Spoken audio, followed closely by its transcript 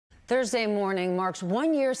Thursday morning marks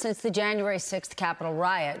 1 year since the January 6th Capitol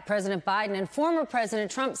riot. President Biden and former President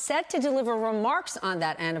Trump set to deliver remarks on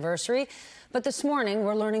that anniversary. But this morning,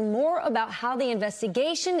 we're learning more about how the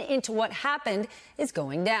investigation into what happened is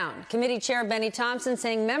going down. Committee Chair Benny Thompson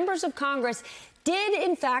saying members of Congress did,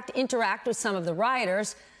 in fact, interact with some of the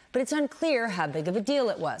rioters, but it's unclear how big of a deal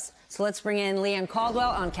it was. So let's bring in Leigh and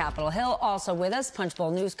Caldwell on Capitol Hill. Also with us,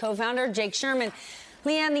 Punchbowl News co-founder Jake Sherman.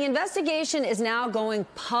 Leanne, the investigation is now going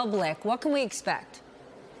public. What can we expect?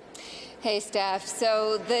 Hey, Steph.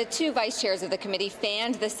 So the two vice chairs of the committee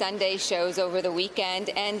fanned the Sunday shows over the weekend,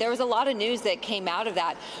 and there was a lot of news that came out of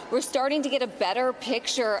that. We're starting to get a better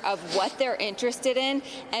picture of what they're interested in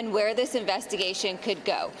and where this investigation could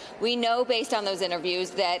go. We know based on those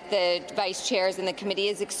interviews that the vice chairs and the committee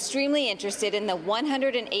is extremely interested in the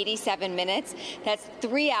 187 minutes, that's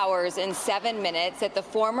 3 hours and 7 minutes, that the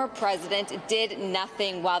former president did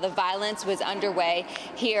nothing while the violence was underway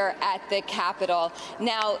here at the Capitol.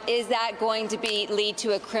 Now, is that going to lead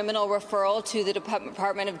to a criminal referral to the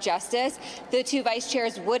Department of Justice? The two vice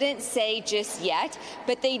chairs wouldn't say just yet,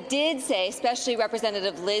 but they did say, especially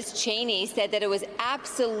Representative Liz Cheney said that it was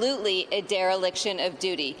absolutely a dereliction of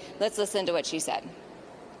duty. Let's listen to what she said.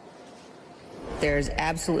 There's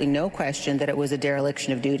absolutely no question that it was a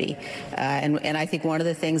dereliction of duty. And I think one of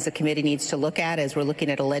the things the committee needs to look at as we're looking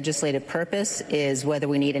at a legislative purpose is whether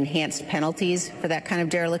we need enhanced penalties for that kind of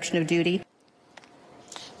dereliction of duty.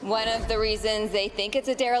 One of the reasons they think it's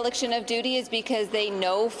a dereliction of duty is because they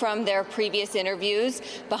know from their previous interviews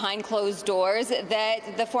behind closed doors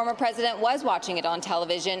that the former president was watching it on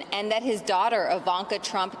television and that his daughter, Ivanka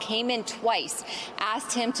Trump, came in twice,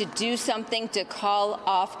 asked him to do something to call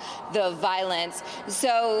off the violence.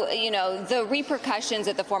 So, you know, the repercussions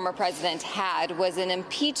that the former president had was an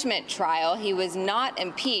impeachment trial. He was not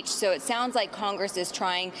impeached. So it sounds like Congress is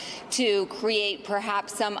trying to create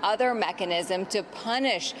perhaps some other mechanism to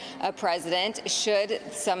punish a president should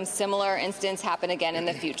some similar instance happen again in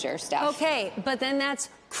the future. Steph. Okay, but then that's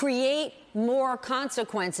create more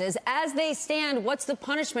consequences. As they stand, what's the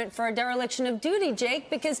punishment for a dereliction of duty, Jake?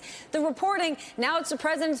 Because the reporting, now it's the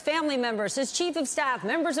president's family members, his chief of staff,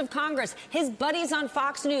 members of Congress, his buddies on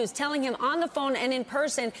Fox News telling him on the phone and in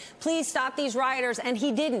person, please stop these rioters, and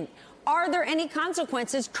he didn't. Are there any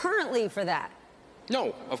consequences currently for that?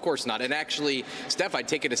 No, of course not. And actually, Steph, I'd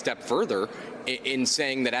take it a step further in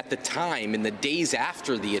saying that at the time, in the days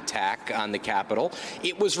after the attack on the Capitol,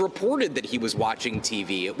 it was reported that he was watching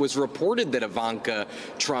TV. It was reported that Ivanka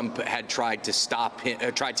Trump had tried to stop him,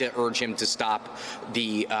 tried to urge him to stop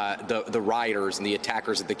the rioters and the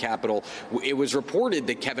attackers at the Capitol. It was reported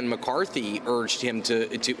that Kevin McCarthy urged him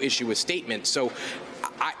to issue a statement. So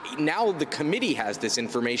now the committee has this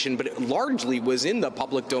information, but it largely was in the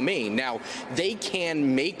public domain. Now, they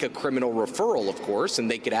can make a criminal referral, of course,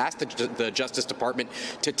 and they could ask the Justice Department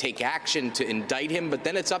to take action to indict him, but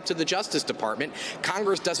then it's up to the Justice Department.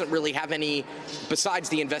 Congress doesn't really have any, besides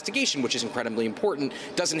the investigation, which is incredibly important,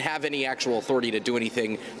 doesn't have any actual authority to do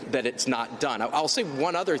anything that it's not done. I'll say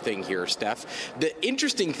one other thing here, Steph. The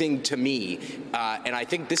interesting thing to me, and I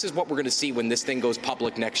think this is what we're going to see when this thing goes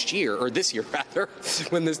public next year, or this year, rather,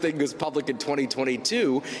 when this thing goes public in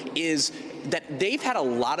 2022, is that they've had a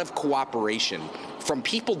lot of cooperation from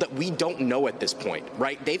people that we don't know at this point,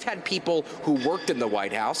 right? They've had people who worked in the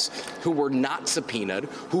White House, who were not subpoenaed,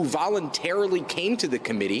 who voluntarily came to the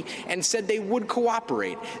committee and said they would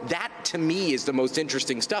cooperate. That, to me, is the most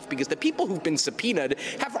interesting stuff, because the people who've been subpoenaed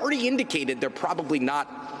have already indicated they're probably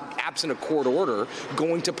not, absent a court order,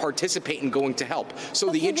 going to participate and going to help.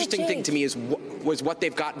 So the interesting thing to me was what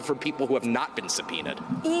they've gotten from people who have not been subpoenaed.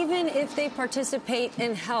 Even if they participate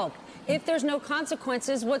and help, if there's no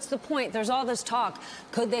consequences, what's the point? There's all this talk.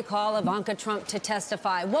 Could they call Ivanka Trump to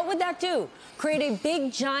testify? What would that do? Create a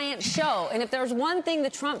big, giant show. And if there's one thing the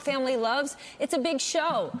Trump family loves, it's a big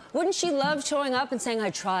show. Wouldn't she love showing up and saying, I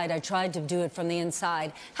tried to do it from the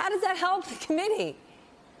inside? How does that help the committee?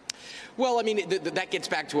 Well, I mean, that gets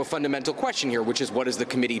back to a fundamental question here, which is what is the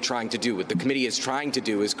committee trying to do? What the committee is trying to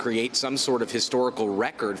do is create some sort of historical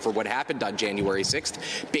record for what happened on January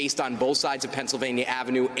 6th, based on both sides of Pennsylvania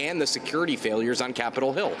Avenue and the security failures on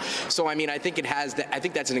Capitol Hill. So, I mean, I think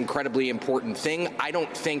that's an incredibly important thing. I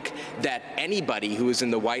don't think that anybody who is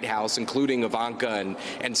in the White House, including Ivanka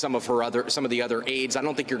and some of the other aides, I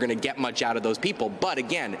don't think you're going to get much out of those people. But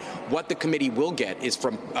again, what the committee will get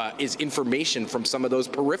is information from some of those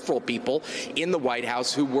peripheral people in the White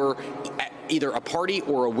House who were either a party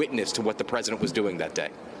or a witness to what the president was doing that day.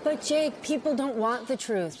 But, Jake, people don't want the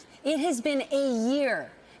truth. It has been a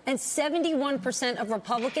year. And 71% of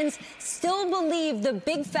Republicans still believe the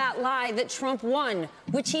big fat lie that Trump won,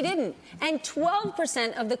 which he didn't. And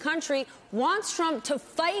 12% of the country wants Trump to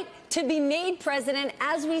fight to be made president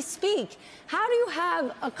as we speak. How do you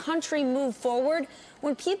have a country move forward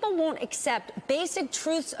when people won't accept basic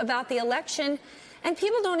truths about the election? And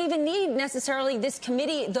people don't even need necessarily this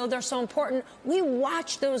committee, though they're so important. We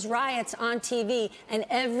watch those riots on TV, and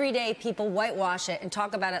every day people whitewash it and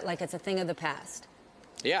talk about it like it's a thing of the past.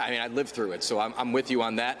 Yeah, I mean, I lived through it, so I'm with you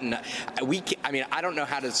on that. And I don't know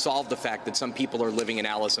how to solve the fact that some people are living in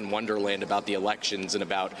Alice in Wonderland about the elections and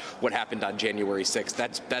about what happened on January 6th.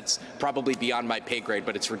 That's probably beyond my pay grade,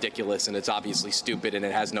 but it's ridiculous and it's obviously stupid and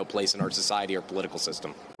it has no place in our society or political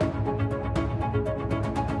system.